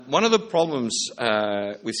One of the problems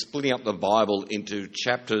with splitting up the Bible into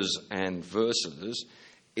chapters and verses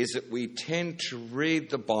is that we tend to read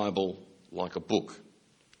the Bible like a book.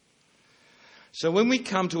 So when we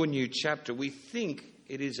come to a new chapter, we think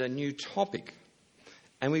it is a new topic,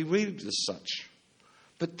 and we read it as such.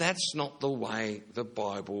 But that's not the way the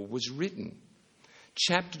Bible was written.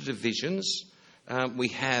 Chapter divisions we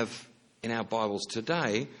have in our Bibles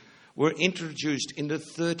today were introduced in the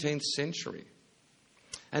 13th century.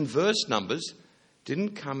 And verse numbers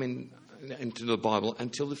didn't come into the Bible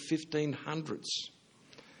until the 1500s.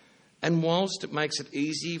 And whilst it makes it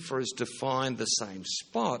easy for us to find the same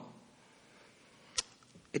spot,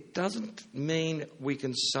 it doesn't mean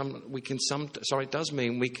it does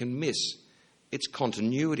mean we can miss its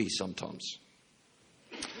continuity sometimes.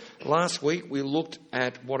 Last week we looked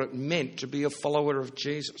at what it meant to be a follower of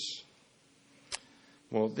Jesus.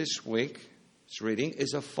 Well, this week's reading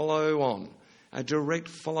is a follow-on, a direct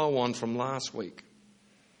follow-on from last week.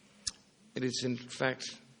 It is in fact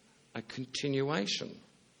a continuation.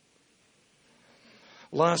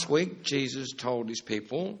 Last week Jesus told his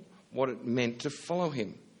people what it meant to follow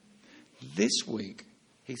him. This week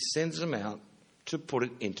he sends them out to put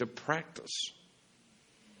it into practice.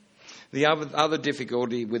 The other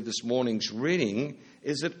difficulty with this morning's reading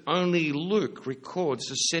is that only Luke records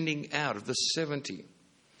the sending out of the 70.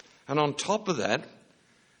 And on top of that,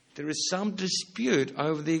 there is some dispute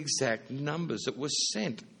over the exact numbers that were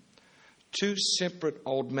sent. Two separate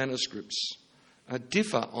old manuscripts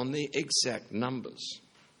differ on the exact numbers.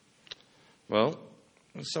 Well,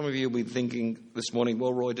 some of you will be thinking this morning,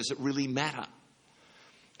 well, Roy, does it really matter?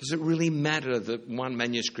 Does it really matter that one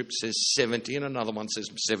manuscript says 70 and another one says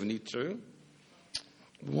 72?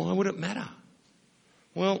 Why would it matter?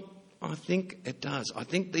 Well, I think it does. I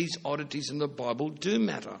think these oddities in the Bible do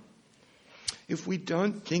matter. If we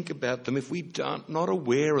don't think about them, if we are not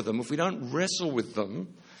aware of them, if we don't wrestle with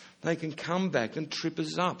them, they can come back and trip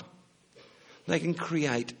us up. They can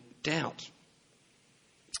create doubt.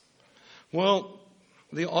 Well,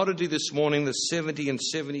 the oddity this morning, the 70 and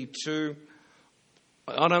 72,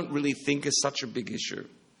 I don't really think is such a big issue.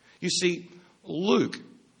 You see, Luke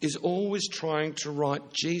is always trying to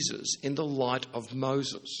write Jesus in the light of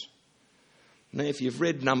Moses. Now, if you've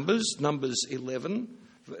read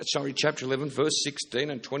chapter 11, verse 16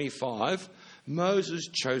 and 25, Moses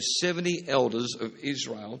chose 70 elders of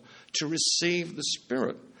Israel to receive the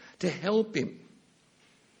Spirit, to help him.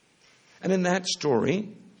 And in that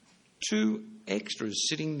story, 2 extras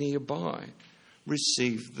sitting nearby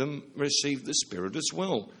received the Spirit as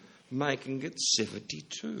well, making it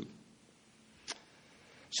 72.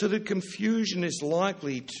 So the confusion is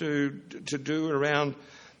likely to do around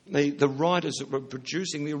the writers that were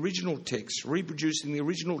producing the original text, reproducing the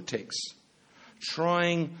original text,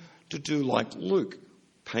 trying to do like Luke,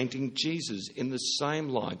 painting Jesus in the same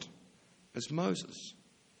light as Moses.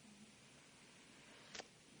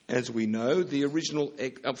 As we know,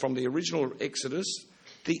 from the original Exodus,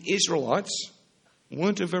 the Israelites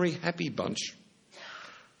weren't a very happy bunch.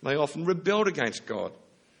 They often rebelled against God.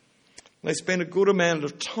 They spent a good amount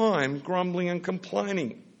of time grumbling and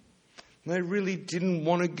complaining. They really didn't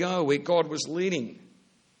want to go where God was leading.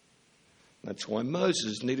 That's why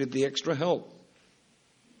Moses needed the extra help.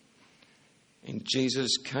 In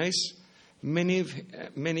Jesus' case, many,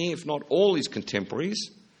 if not all his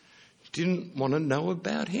contemporaries, didn't want to know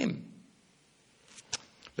about him.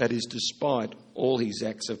 That is, despite all his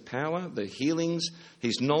acts of power, the healings,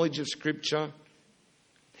 his knowledge of Scripture.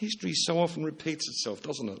 History so often repeats itself,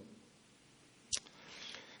 doesn't it?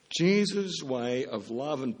 Jesus' way of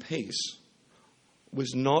love and peace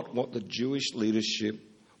was not what the Jewish leadership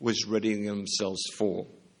was readying themselves for.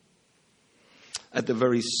 At the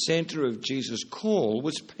very centre of Jesus' call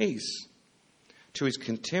was peace. To his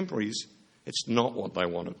contemporaries, it's not what they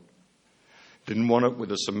wanted. Didn't want it with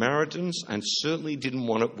the Samaritans and certainly didn't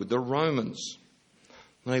want it with the Romans.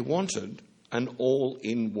 They wanted an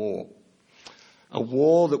all-in war. A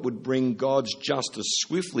war that would bring God's justice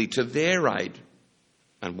swiftly to their aid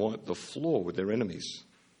and wipe the floor with their enemies.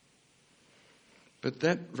 But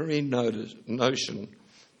that very notion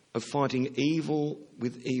of fighting evil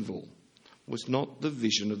with evil was not the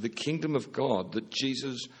vision of the kingdom of God that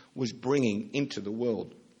Jesus was bringing into the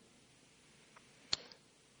world.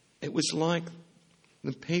 It was like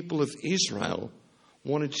the people of Israel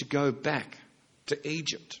wanted to go back to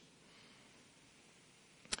Egypt.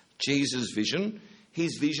 Jesus' vision,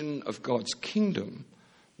 his vision of God's kingdom,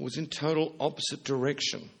 was in total opposite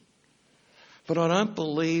direction. But I don't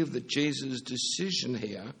believe that Jesus' decision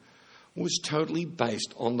here was totally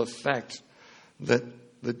based on the fact that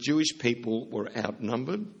the Jewish people were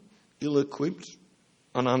outnumbered, ill-equipped,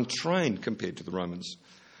 and untrained compared to the Romans.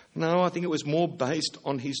 No, I think it was more based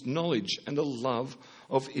on his knowledge and the love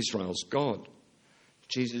of Israel's God.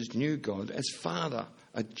 Jesus knew God as Father,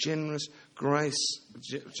 a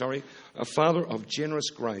Father of generous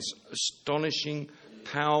grace, astonishing,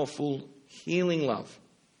 powerful, healing love.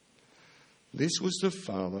 This was the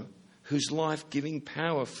Father whose life-giving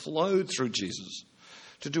power flowed through Jesus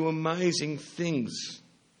to do amazing things.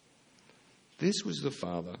 This was the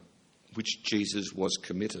Father which Jesus was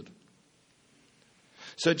committed.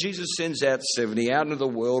 So Jesus sends out 70 out into the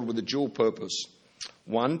world with a dual purpose.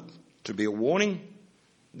 One, to be a warning,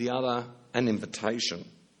 the other, an invitation.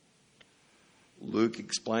 Luke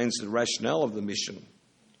explains the rationale of the mission.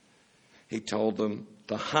 He told them,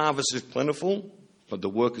 the harvest is plentiful, but the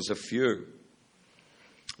workers are few.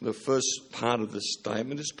 The first part of the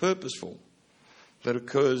statement is purposeful. That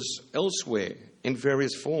occurs elsewhere in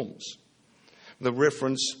various forms. The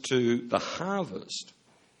reference to the harvest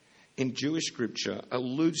in Jewish scripture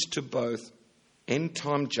alludes to both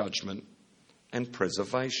end-time judgment and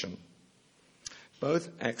preservation. Both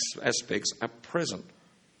aspects are present,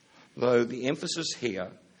 though the emphasis here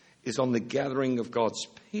is on the gathering of God's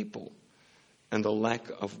people and the lack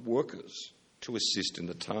of workers to assist in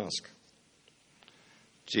the task.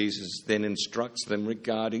 Jesus then instructs them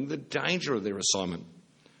regarding the danger of their assignment.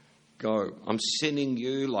 Go, I'm sending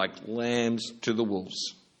you like lambs to the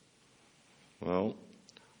wolves. Well,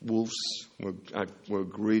 wolves were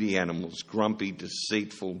greedy animals, grumpy,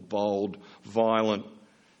 deceitful, bold, violent,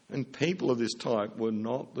 and people of this type were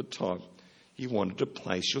not the type you wanted to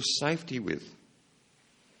place your safety with.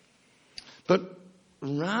 But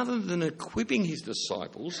rather than equipping his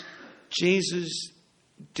disciples, Jesus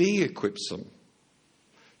de-equips them.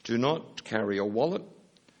 Do not carry a wallet,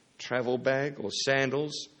 travel bag or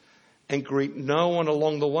sandals, and greet no one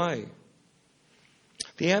along the way.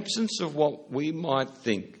 The absence of what we might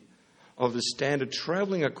think of as standard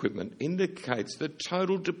travelling equipment indicates the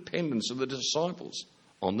total dependence of the disciples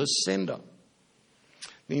on the sender.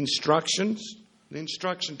 The instruction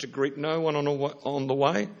to greet no one on the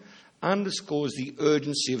way underscores the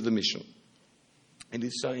urgency of the mission. It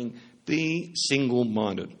is saying, be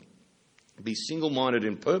single-minded. Be single-minded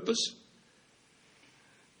in purpose.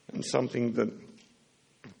 And something that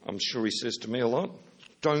I'm sure he says to me a lot,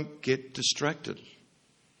 don't get distracted.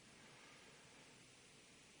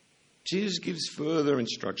 Jesus gives further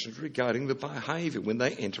instructions regarding the behaviour when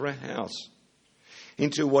they enter a house.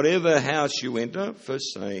 Into whatever house you enter,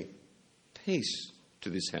 first say, peace to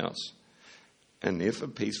this house. And if a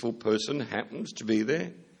peaceful person happens to be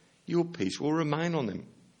there, your peace will remain on them.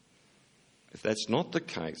 If that's not the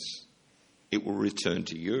case, it will return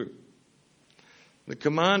to you. The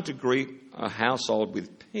command to greet a household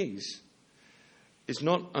with peace is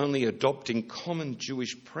not only adopting common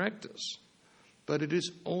Jewish practice, but it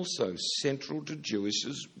is also central to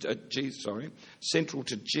Jesus'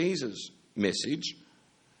 message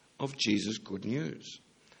of Jesus' good news.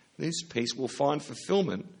 This peace will find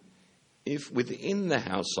fulfillment if within the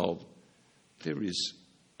household there is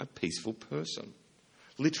a peaceful person.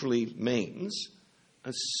 Literally means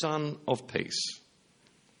a son of peace.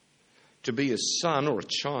 To be a son or a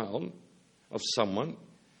child of someone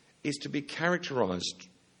is to be characterised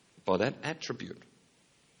by that attribute.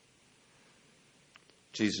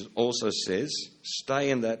 Jesus also says,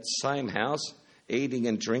 stay in that same house, eating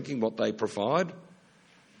and drinking what they provide.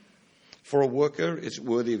 For a worker is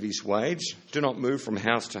worthy of his wage. Do not move from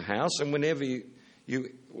house to house, and whatever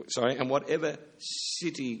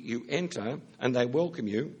city you enter, and they welcome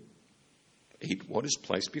you, eat what is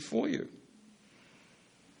placed before you.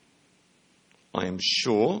 I am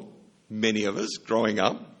sure many of us growing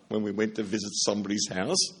up, when we went to visit somebody's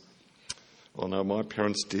house, I know my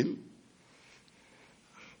parents did,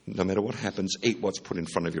 no matter what happens, eat what's put in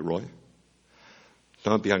front of you, Roy.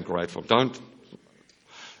 Don't be ungrateful. Don't,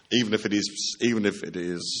 even if it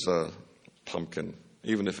is pumpkin,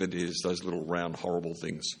 even if it is those little round horrible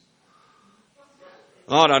things.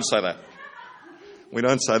 Oh, don't say that. We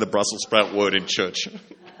don't say the Brussels sprout word in church.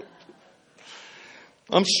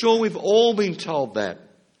 I'm sure we've all been told that.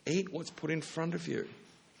 Eat what's put in front of you.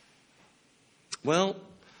 Well,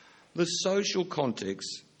 the social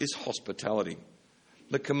context is hospitality.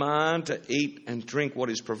 The command to eat and drink what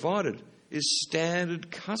is provided is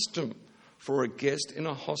standard custom for a guest in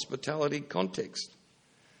a hospitality context.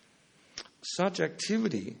 Such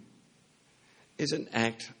activity is an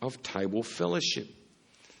act of table fellowship.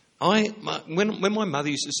 When my mother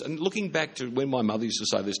used to say, and looking back to when my mother used to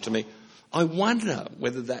say this to me, I wonder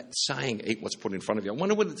whether that saying, eat what's put in front of you, I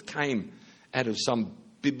wonder whether it came out of some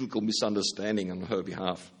biblical misunderstanding on her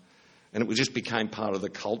behalf. And it just became part of the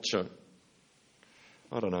culture.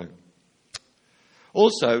 I don't know.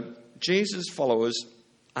 Also, Jesus' followers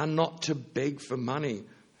are not to beg for money.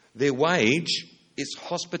 Their wage is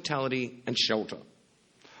hospitality and shelter.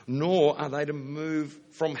 Nor are they to move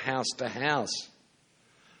from house to house,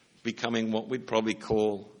 becoming what we'd probably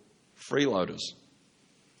call freeloaders.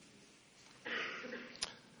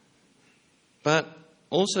 But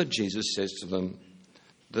also Jesus says to them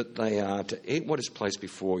that they are to eat what is placed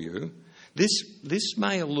before you. This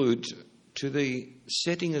may allude to the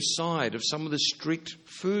setting aside of some of the strict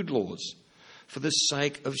food laws for the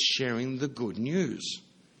sake of sharing the good news.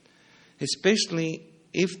 Especially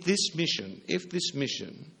if this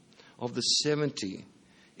mission of the 70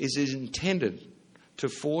 is intended to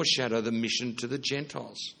foreshadow the mission to the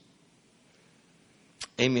Gentiles.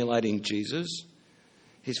 Emulating Jesus,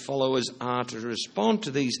 his followers are to respond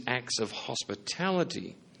to these acts of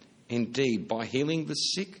hospitality, indeed, by healing the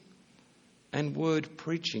sick and word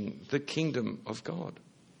preaching the kingdom of God.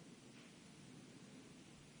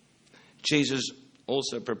 Jesus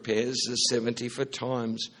also prepares the 70 for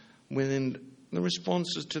times when the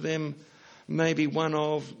responses to them may be one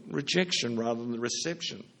of rejection rather than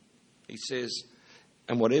reception. He says,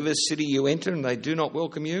 and whatever city you enter and they do not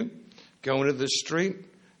welcome you, go into the street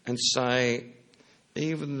and say,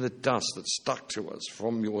 even the dust that stuck to us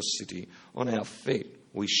from your city on our feet,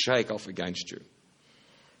 we shake off against you.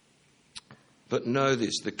 But know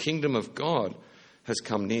this, the kingdom of God has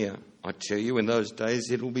come near. I tell you, in those days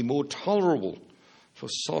it will be more tolerable for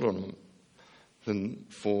Sodom than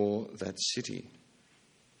for that city.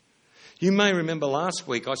 You may remember last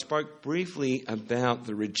week I spoke briefly about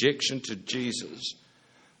the rejection to Jesus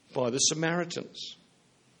by the Samaritans.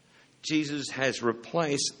 Jesus has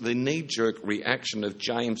replaced the knee-jerk reaction of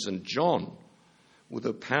James and John with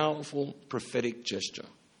a powerful prophetic gesture.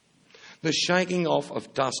 The shaking off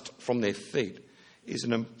of dust from their feet is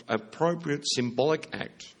an appropriate symbolic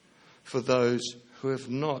act for those who have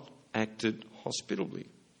not acted hospitably.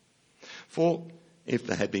 For if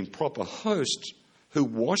they had been proper hosts who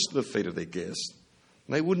washed the feet of their guests,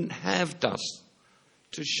 they wouldn't have dust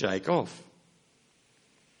to shake off.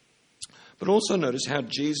 But also notice how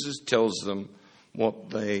Jesus tells them what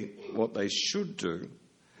they should do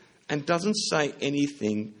and doesn't say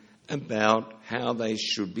anything about how they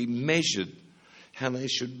should be measured, how they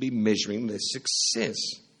should be measuring their success.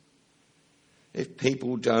 If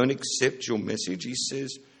people don't accept your message, he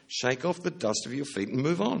says, shake off the dust of your feet and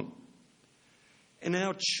move on. In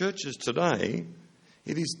our churches today,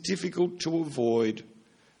 it is difficult to avoid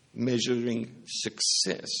measuring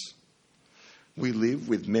success. We live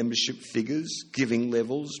with membership figures, giving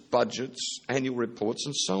levels, budgets, annual reports,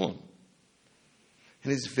 and so on.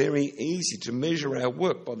 And it's very easy to measure our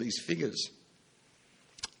work by these figures.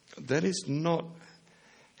 That is not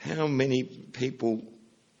how many people,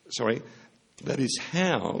 that is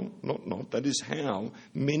how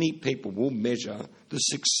many people will measure the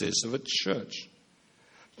success of a church.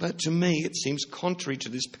 But to me, it seems contrary to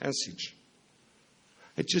this passage.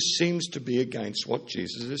 It just seems to be against what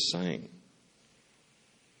Jesus is saying.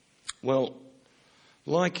 Well,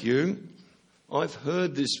 like you, I've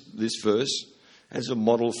heard this verse as a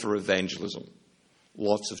model for evangelism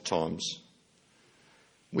lots of times,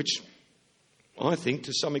 which I think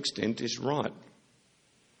to some extent is right.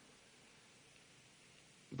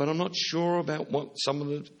 But I'm not sure about what some of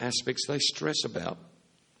the aspects they stress about.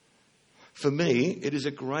 For me, it is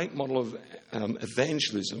a great model of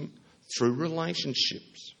evangelism through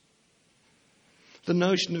relationships. The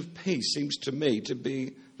notion of peace seems to me to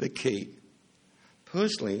be the key.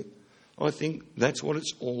 Personally, I think that's what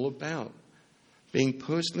it's all about. Being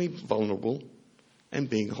personally vulnerable and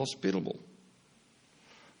being hospitable.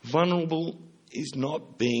 Vulnerable is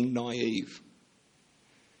not being naive.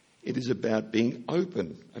 It is about being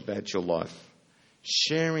open about your life,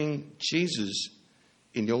 sharing Jesus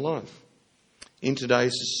in your life. In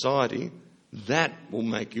today's society, that will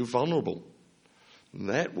make you vulnerable.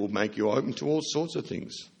 That will make you open to all sorts of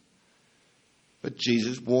things. But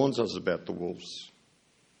Jesus warns us about the wolves.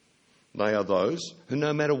 They are those who,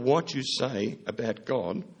 no matter what you say about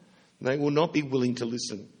God, they will not be willing to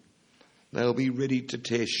listen. They'll be ready to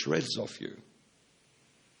tear shreds off you.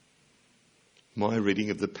 My reading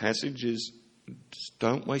of the passage is, just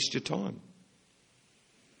don't waste your time.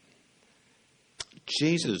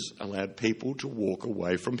 Jesus allowed people to walk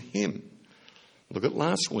away from him. Look at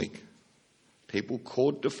last week. People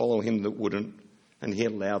called to follow him that wouldn't, and he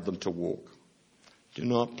allowed them to walk. Do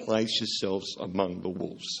not place yourselves among the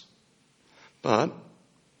wolves. But, and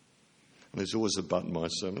there's always a but in my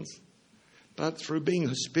sermons, but through being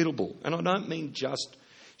hospitable, and I don't mean just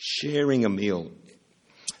sharing a meal.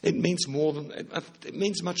 It means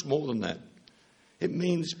much more than that. It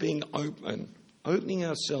means being open, opening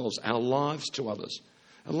ourselves, our lives to others,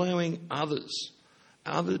 allowing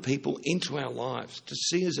other people into our lives to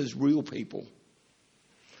see us as real people.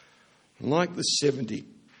 Like the 70,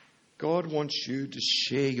 God wants you to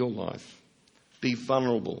share your life, be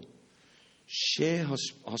vulnerable, share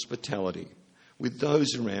hospitality with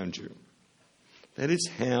those around you. That is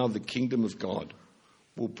how the kingdom of God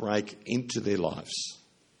will break into their lives.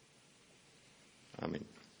 Amen.